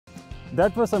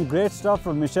That was some great stuff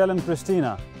from Michelle and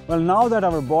Christina. Well, now that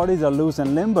our bodies are loose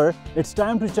and limber, it's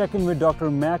time to check in with Dr.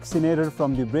 Max Cynader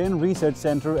from the Brain Research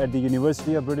Center at the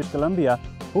University of British Columbia,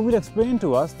 who will explain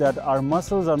to us that our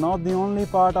muscles are not the only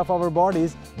part of our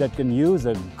bodies that can use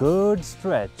a good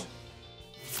stretch.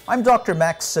 I'm Dr.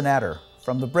 Max Cynader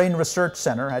from the Brain Research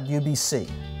Center at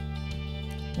UBC.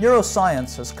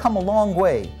 Neuroscience has come a long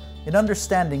way in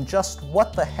understanding just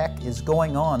what the heck is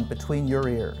going on between your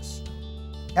ears.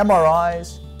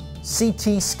 MRIs,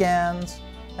 CT scans,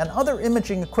 and other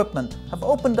imaging equipment have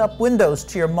opened up windows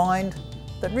to your mind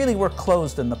that really were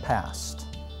closed in the past.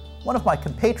 One of my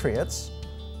compatriots,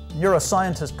 a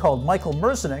neuroscientist called Michael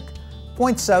Merzenich,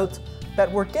 points out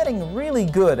that we're getting really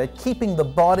good at keeping the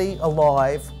body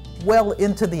alive well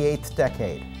into the 8th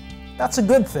decade. That's a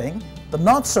good thing. The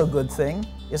not so good thing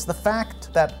is the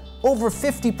fact that over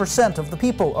 50% of the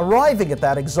people arriving at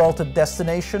that exalted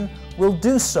destination will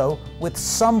do so with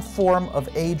some form of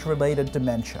age-related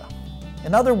dementia.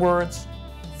 In other words,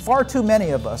 far too many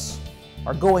of us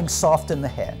are going soft in the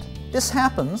head. This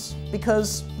happens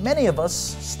because many of us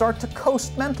start to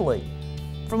coast mentally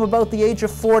from about the age of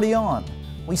 40 on.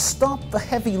 We stop the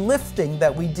heavy lifting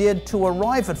that we did to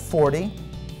arrive at 40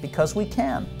 because we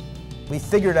can. We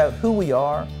figured out who we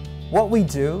are, what we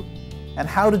do, and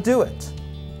how to do it.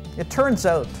 It turns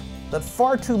out that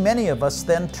far too many of us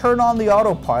then turn on the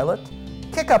autopilot,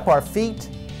 kick up our feet,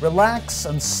 relax,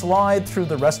 and slide through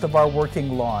the rest of our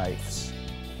working lives.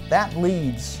 That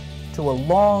leads to a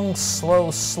long,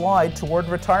 slow slide toward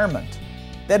retirement.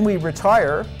 Then we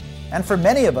retire, and for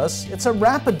many of us, it's a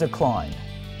rapid decline.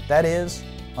 That is,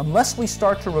 unless we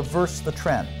start to reverse the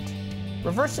trend.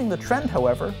 Reversing the trend,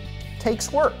 however,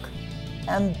 takes work.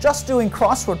 And just doing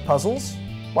crossword puzzles,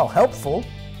 while helpful,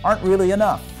 aren't really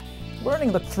enough.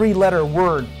 Learning the 3-letter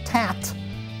word TAT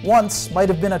once might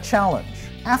have been a challenge.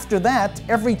 After that,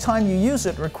 every time you use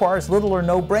it requires little or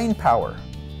no brain power.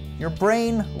 Your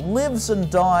brain lives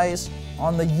and dies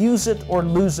on the use it or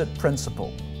lose it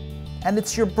principle. And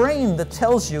it's your brain that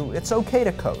tells you it's okay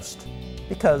to coast.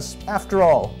 Because, after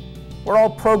all, we're all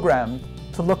programmed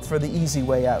to look for the easy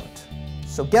way out.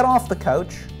 So get off the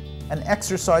couch and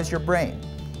exercise your brain.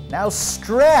 Now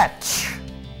stretch!